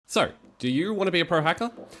So, do you want to be a pro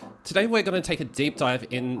hacker? Today we're going to take a deep dive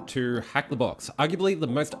into Hack the Box, arguably the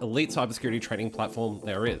most elite cybersecurity training platform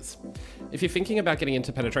there is. If you're thinking about getting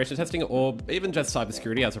into penetration testing or even just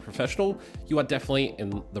cybersecurity as a professional, you are definitely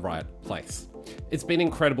in the right place. It's been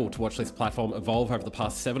incredible to watch this platform evolve over the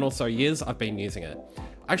past 7 or so years I've been using it.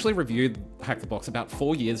 I actually reviewed Hack the Box about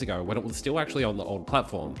 4 years ago when it was still actually on the old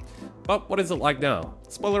platform. But what is it like now?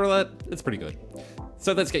 Spoiler alert, it's pretty good.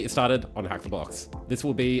 So let's get you started on Hack the Box. This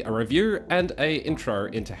will be a review and an intro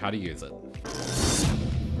into how to use it.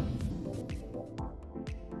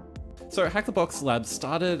 So Hack the Box Labs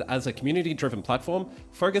started as a community-driven platform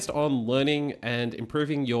focused on learning and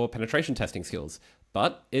improving your penetration testing skills,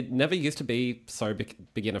 but it never used to be so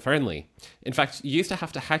beginner-friendly. In fact, you used to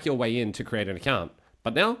have to hack your way in to create an account,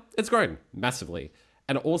 but now it's grown massively.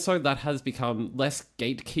 And also that has become less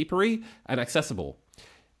gatekeepery and accessible.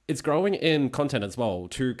 It's growing in content as well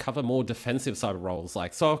to cover more defensive cyber roles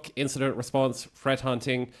like SOC, incident response, threat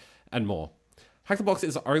hunting, and more. Hack the Box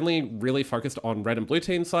is only really focused on red and blue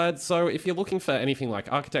team side, so if you're looking for anything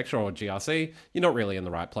like architecture or GRC, you're not really in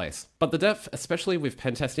the right place. But the depth, especially with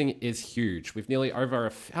pen testing, is huge, with nearly over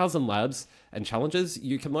 1,000 labs and challenges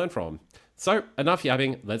you can learn from. So enough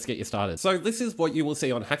yabbing, let's get you started. So this is what you will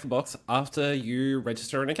see on Hack the Box after you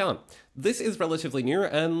register an account. This is relatively new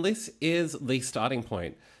and this is the starting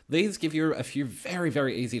point. These give you a few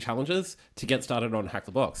very easy challenges to get started on Hack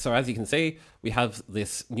the Box. So as you can see, we have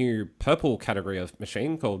this new purple category of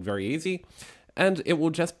machine called Very Easy, and it will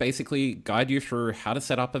just basically guide you through how to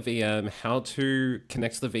set up a VM, how to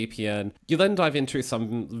connect to the VPN. You then dive into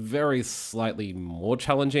some very slightly more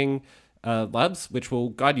challenging labs, which will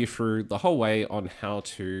guide you through the whole way on how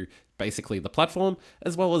to basically the platform,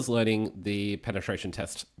 as well as learning the penetration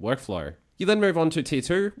test workflow. You then move on to tier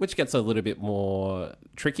 2, which gets a little bit more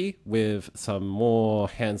tricky with some more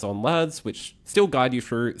hands-on labs, which still guide you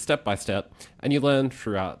through step by step, and you learn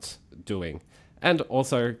throughout doing. And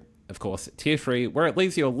also, of course, tier 3, where it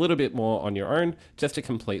leaves you a little bit more on your own just to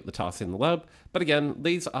complete the tasks in the lab. But again,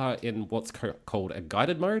 these are in what's called a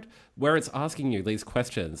guided mode, where it's asking you these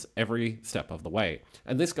questions every step of the way.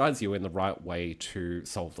 And this guides you in the right way to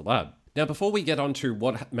solve the lab. Now, before we get on to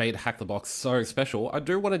what made Hack the Box so special, I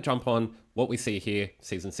do want to jump on what we see here,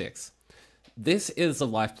 Season 6. This is the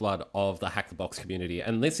lifeblood of the Hack the Box community,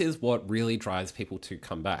 and this is what really drives people to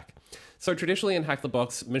come back. So traditionally in Hack the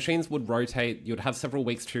Box, machines would rotate, you'd have several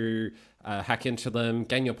weeks to hack into them,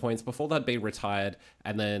 gain your points before they'd be retired,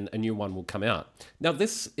 and then a new one will come out. Now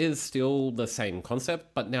this is still the same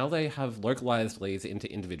concept, but now they have localized these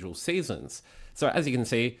into individual seasons. So as you can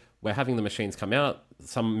see, we're having the machines come out,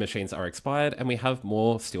 some machines are expired, and we have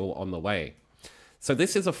more still on the way. So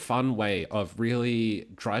this is a fun way of really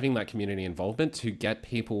driving that community involvement to get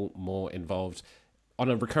people more involved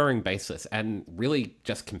on a recurring basis and really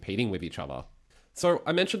just competing with each other. So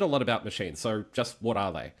I mentioned a lot about machines, so just what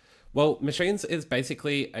are they? Well, machines is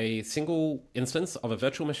basically a single instance of a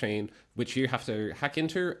virtual machine which you have to hack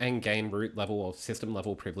into and gain root level or system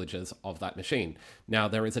level privileges of that machine. Now,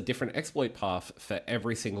 there is a different exploit path for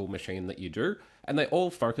every single machine that you do, and they all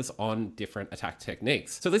focus on different attack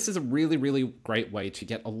techniques. So this is a really great way to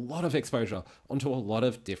get a lot of exposure onto a lot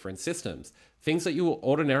of different systems. Things that you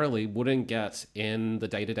ordinarily wouldn't get in the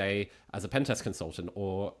day-to-day as a pen test consultant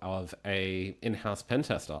or of a in-house pen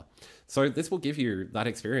tester. So this will give you that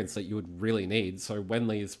experience that you would really need. So when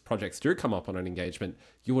these projects do come up on an engagement,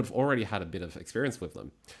 you would have already had a bit of experience with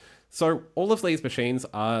them. So all of these machines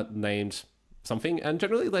are named something, and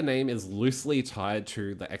generally their name is loosely tied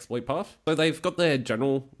to the exploit path. So they've got their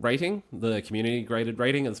general rating, the community graded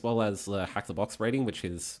rating, as well as the Hack the Box rating, which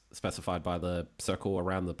is specified by the circle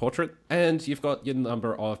around the portrait. And you've got your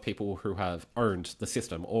number of people who have owned the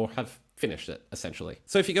system or have finished it, essentially.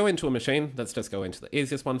 So if you go into a machine, let's just go into the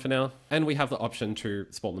easiest one for now, and we have the option to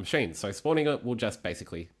spawn the machine. So spawning it will just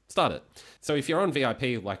basically start it. So if you're on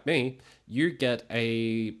VIP like me, you get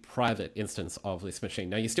a private instance of this machine.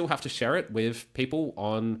 Now you still have to share it with people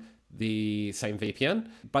on the same VPN,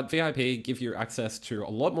 but VIP give you access to a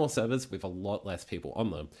lot more servers with a lot less people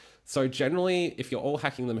on them. So generally, if you're all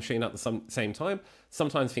hacking the machine at the same time,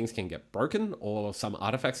 sometimes things can get broken or some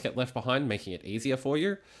artifacts get left behind, making it easier for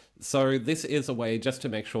you. So this is a way just to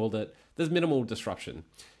make sure that there's minimal disruption.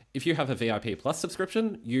 If you have a VIP Plus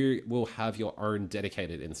subscription, you will have your own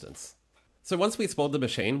dedicated instance. So once we spawn the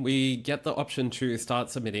machine, we get the option to start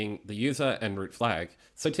submitting the user and root flag.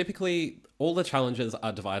 So typically, all the challenges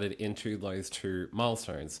are divided into those two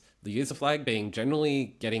milestones. The user flag being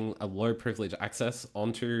generally getting a low privilege access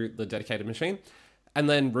onto the dedicated machine, and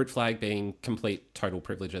then root flag being complete total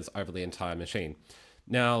privileges over the entire machine.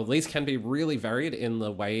 Now, these can be really varied in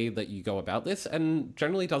the way that you go about this, and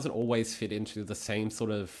generally doesn't always fit into the same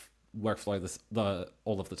sort of workflow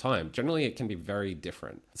all of the time. Generally, it can be very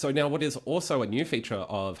different. So now what is also a new feature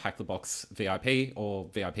of Hack the Box VIP or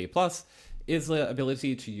VIP Plus is the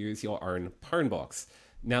ability to use your own pwn box.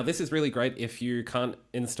 Now, this is really great if you can't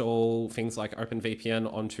install things like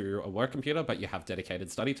OpenVPN onto a work computer, but you have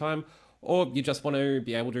dedicated study time, or you just want to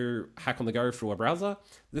be able to hack on the go through a browser.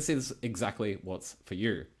 This is exactly what's for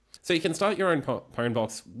you. So you can start your own pwn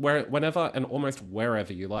box whenever and almost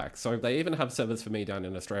wherever you like. So they even have servers for me down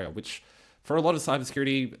in Australia, which for a lot of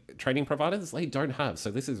cybersecurity training providers, they don't have.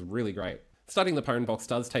 So this is really great. Starting the pwn box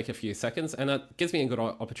does take a few seconds, and it gives me a good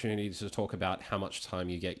opportunity to talk about how much time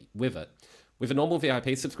you get with it. With a normal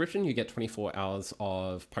VIP subscription, you get 24 hours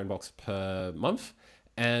of pwn box per month.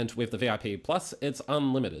 And with the VIP Plus, it's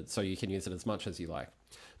unlimited, so you can use it as much as you like.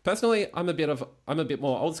 Personally, I'm a bit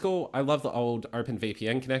more old school. I love the old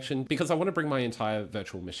OpenVPN connection because I want to bring my entire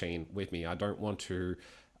virtual machine with me. I don't want to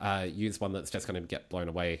use one that's just going to get blown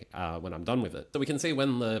away when I'm done with it. So we can see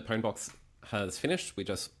when the pwn box has finished, we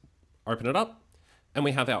just open it up, and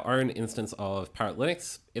we have our own instance of Parrot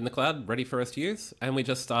Linux in the cloud ready for us to use, and we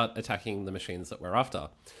just start attacking the machines that we're after.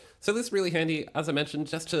 So this is really handy, as I mentioned,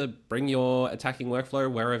 just to bring your attacking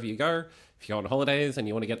workflow wherever you go. If you're on holidays and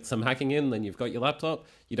you want to get some hacking in, then you've got your laptop.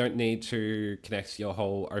 You don't need to connect your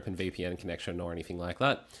whole OpenVPN connection or anything like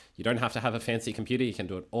that. You don't have to have a fancy computer. You can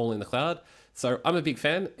do it all in the cloud. So I'm a big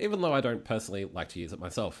fan, even though I don't personally like to use it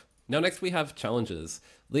myself. Now, next we have challenges.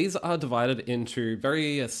 These are divided into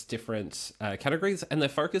various different categories, and they're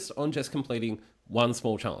focused on just completing one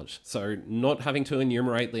small challenge. So not having to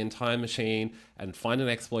enumerate the entire machine and find an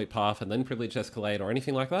exploit path and then privilege escalate or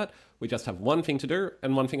anything like that. We just have one thing to do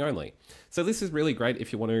and one thing only. So this is really great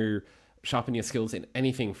if you want to sharpen your skills in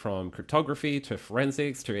anything from cryptography to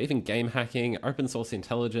forensics to even game hacking, open source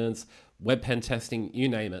intelligence, web pen testing, you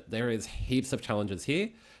name it. There is heaps of challenges here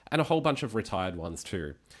and a whole bunch of retired ones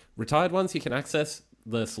too. Retired ones you can access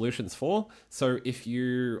the solutions for. So if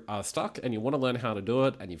you are stuck and you want to learn how to do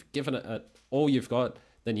it and you've given it all you've got,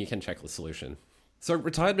 then you can check the solution. So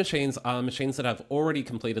retired machines are machines that have already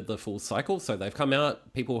completed the full cycle. So they've come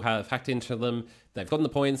out, people have hacked into them, they've gotten the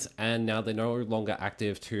points, and now they're no longer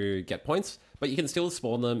active to get points, but you can still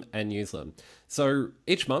spawn them and use them. So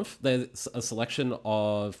each month there's a selection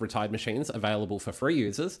of retired machines available for free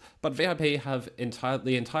users, but VIP have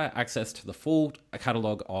the entire access to the full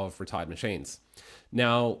catalog of retired machines.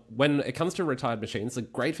 Now, when it comes to retired machines, the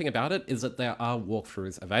great thing about it is that there are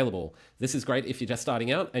walkthroughs available. This is great if you're just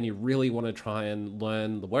starting out and you really want to try and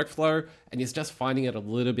learn the workflow and you're just finding it a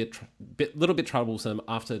little bit troublesome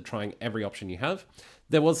after trying every option you have.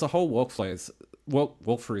 There was the whole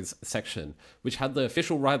walkthroughs section, which had the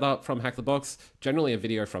official write-up from Hack the Box, generally a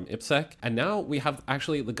video from IPSec, and now we have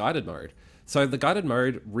actually the guided mode. So the guided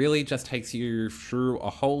mode really just takes you through a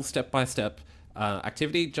whole step-by-step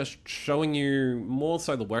activity, just showing you more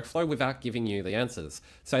so the workflow without giving you the answers.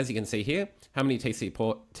 So as you can see here, how many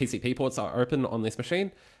TCP ports are open on this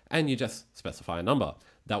machine, and you just specify a number.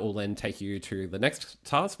 That will then take you to the next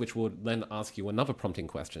task, which will then ask you another prompting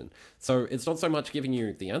question. So it's not so much giving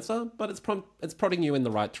you the answer, but it's prodding you in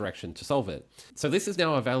the right direction to solve it. So this is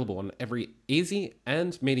now available on every easy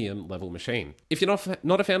and medium level machine. If you're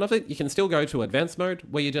not a fan of it, you can still go to advanced mode,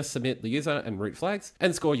 where you just submit the user and root flags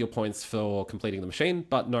and score your points for completing the machine,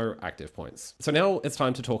 but no active points. So now it's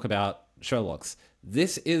time to talk about Sherlocks.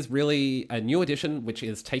 This is really a new addition, which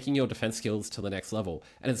is taking your defense skills to the next level.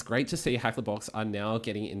 And it's great to see Hack the Box are now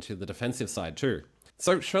getting into the defensive side too.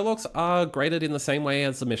 So Sherlocks are graded in the same way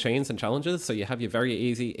as the machines and challenges. So you have your very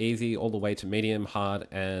easy, all the way to medium, hard,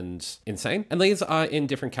 and insane. And these are in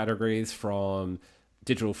different categories from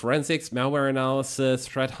digital forensics, malware analysis,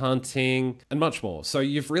 threat hunting, and much more. So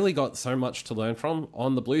you've really got so much to learn from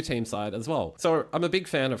on the blue team side as well. So I'm a big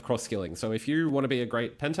fan of cross-skilling. So if you want to be a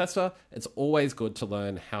great pen tester, it's always good to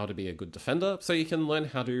learn how to be a good defender so you can learn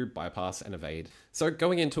how to bypass and evade. So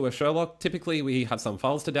going into a Sherlock, typically we have some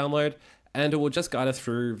files to download, and it will just guide us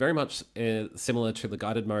through very much similar to the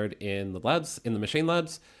guided mode in the labs, in the machine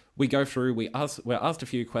labs. We go through, we're asked a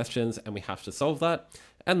few questions and we have to solve that.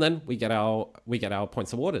 And then we get our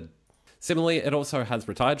points awarded. Similarly, it also has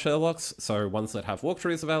retired Sherlocks, so ones that have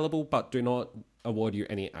walkthroughs available, but do not award you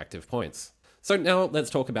any active points. So now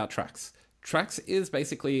let's talk about tracks. Tracks is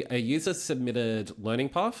basically a user-submitted learning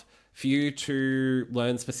path for you to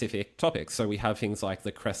learn specific topics. So we have things like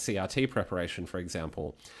the CREST CRT preparation, for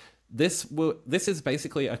example. This is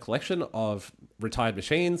basically a collection of retired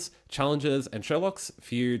machines, challenges, and Sherlocks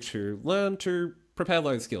for you to learn to prepare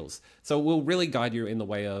those skills. So it will really guide you in the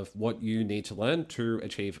way of what you need to learn to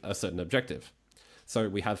achieve a certain objective. So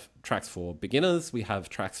we have tracks for beginners, we have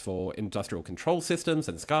tracks for industrial control systems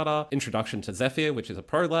and SCADA, Introduction to Zephyr, which is a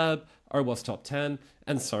pro lab, OWASP Top 10,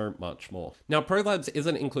 and so much more. Now, Pro Labs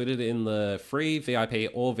isn't included in the free VIP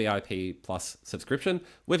or VIP Plus subscription,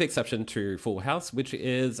 with exception to Full House, which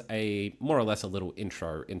is a more or less a little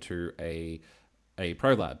intro into a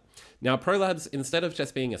Pro Lab. Now, Pro Labs, instead of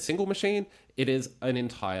just being a single machine, it is an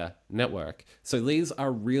entire network. So these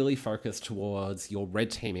are really focused towards your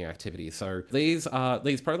red teaming activities. So these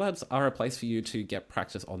Pro Labs are a place for you to get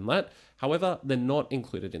practice on that. However, they're not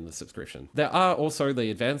included in the subscription. There are also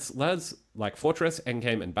the advanced labs like Fortress,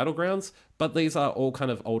 Endgame, and Battlegrounds, but these are all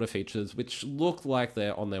kind of older features which look like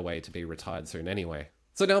they're on their way to be retired soon anyway.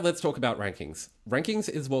 So now let's talk about rankings. Rankings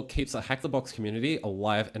is what keeps a Hack the Box community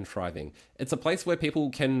alive and thriving. It's a place where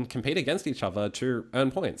people can compete against each other to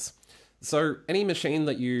earn points. So any machine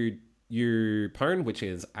that you pwn, which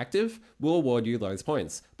is active, will award you those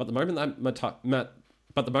points. But the moment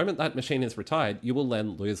that machine is retired, you will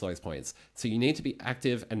then lose those points. So you need to be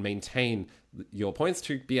active and maintain your points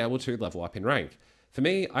to be able to level up in rank. For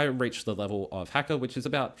me, I reached the level of Hacker, which is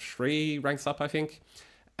about 3 ranks up, I think.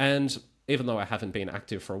 And even though I haven't been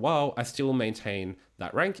active for a while, I still maintain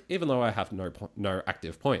that rank, even though I have no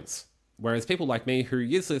active points. Whereas people like me who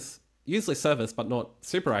use this service but not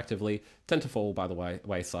super actively tend to fall by the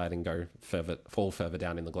wayside and fall further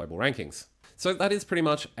down in the global rankings. So that is pretty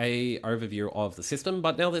much an overview of the system,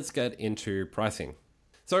 but now let's get into pricing.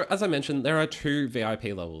 So as I mentioned, there are 2 VIP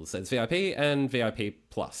levels. There's VIP and VIP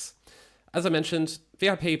Plus. As I mentioned,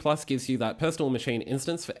 VIP Plus gives you that personal machine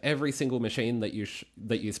instance for every single machine that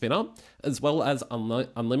you spin up, as well as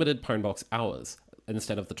unlimited Pwnbox hours,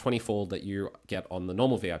 instead of the 24 that you get on the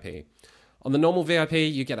normal VIP. On the normal VIP,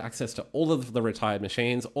 you get access to all of the retired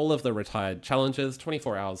machines, all of the retired challenges,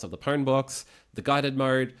 24 hours of the Pwnbox, the guided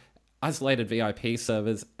mode, isolated VIP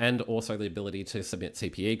servers, and also the ability to submit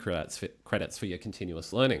CPE credits for your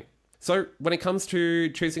continuous learning. So when it comes to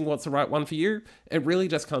choosing what's the right one for you, it really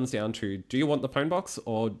just comes down to, do you want the Pwnbox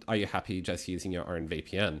or are you happy just using your own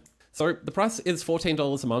VPN? So the price is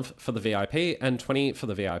 $14 a month for the VIP and $20 for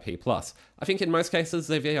the VIP Plus. I think in most cases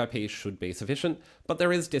the VIP should be sufficient, but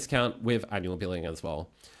there is discount with annual billing as well.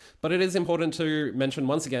 But it is important to mention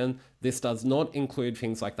once again, this does not include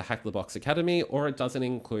things like the Hack the Box Academy, or it doesn't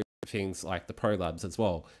include things like the Pro Labs as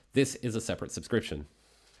well. This is a separate subscription.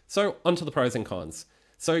 So onto the pros and cons.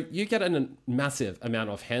 So you get a massive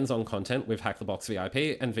amount of hands-on content with Hack the Box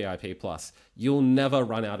VIP and VIP Plus. You'll never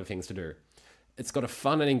run out of things to do. It's got a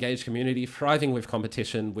fun and engaged community, thriving with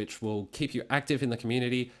competition, which will keep you active in the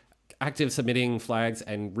community, active submitting flags,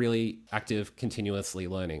 and really active continuously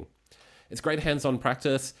learning. It's great hands-on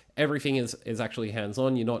practice. Everything is actually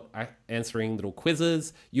hands-on. You're not answering little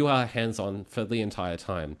quizzes. You are hands-on for the entire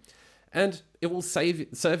time. And it will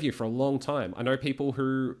serve you for a long time. I know people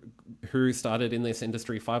who started in this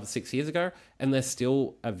industry 5 or 6 years ago, and they're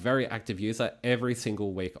still a very active user every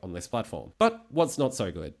single week on this platform. But what's not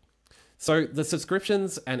so good? So the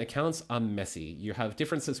subscriptions and accounts are messy. You have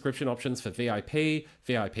different subscription options for VIP,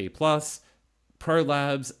 VIP Plus, Pro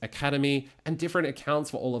Labs, Academy, and different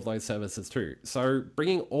accounts for all of those services too. So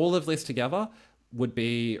bringing all of this together would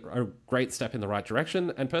be a great step in the right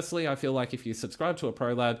direction. And personally, I feel like if you subscribe to a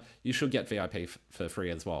Pro Lab, you should get VIP for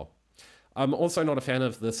free as well. I'm also not a fan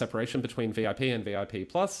of the separation between VIP and VIP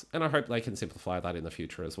Plus, and I hope they can simplify that in the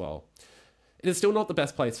future as well. It is still not the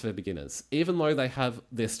best place for beginners. Even though they have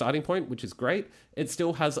their starting point, which is great, it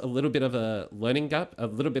still has a little bit of a learning gap, a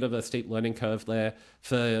little bit of a steep learning curve there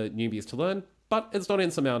for newbies to learn, but it's not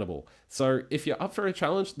insurmountable. So if you're up for a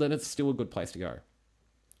challenge, then it's still a good place to go.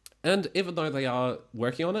 And even though they are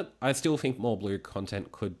working on it, I still think more blue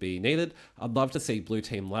content could be needed. I'd love to see blue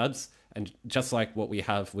team labs, and just like what we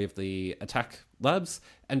have with the attack labs,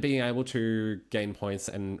 and being able to gain points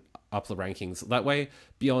and up the rankings that way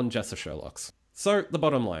beyond just the Sherlocks. So the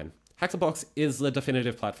bottom line, Hack the Box is the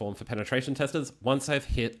definitive platform for penetration testers once they've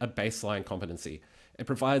hit a baseline competency. It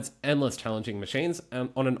provides endless challenging machines and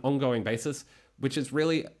on an ongoing basis, which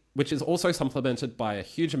is also supplemented by a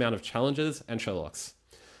huge amount of challenges and Sherlocks.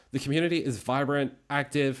 The community is vibrant,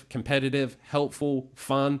 active, competitive, helpful,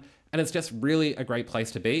 fun, and it's just really a great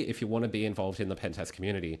place to be if you want to be involved in the pentest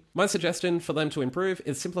community. My suggestion for them to improve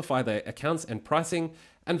is simplify their accounts and pricing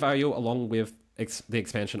and value along with the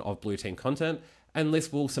expansion of blue team content, and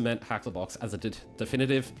this will cement Hack the Box as a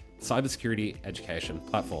definitive cybersecurity education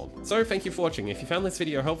platform. So thank you for watching. If you found this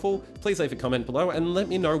video helpful, please leave a comment below and let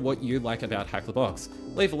me know what you like about Hack the Box.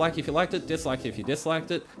 Leave a like if you liked it, dislike if you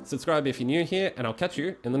disliked it, subscribe if you're new here, and I'll catch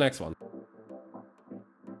you in the next one.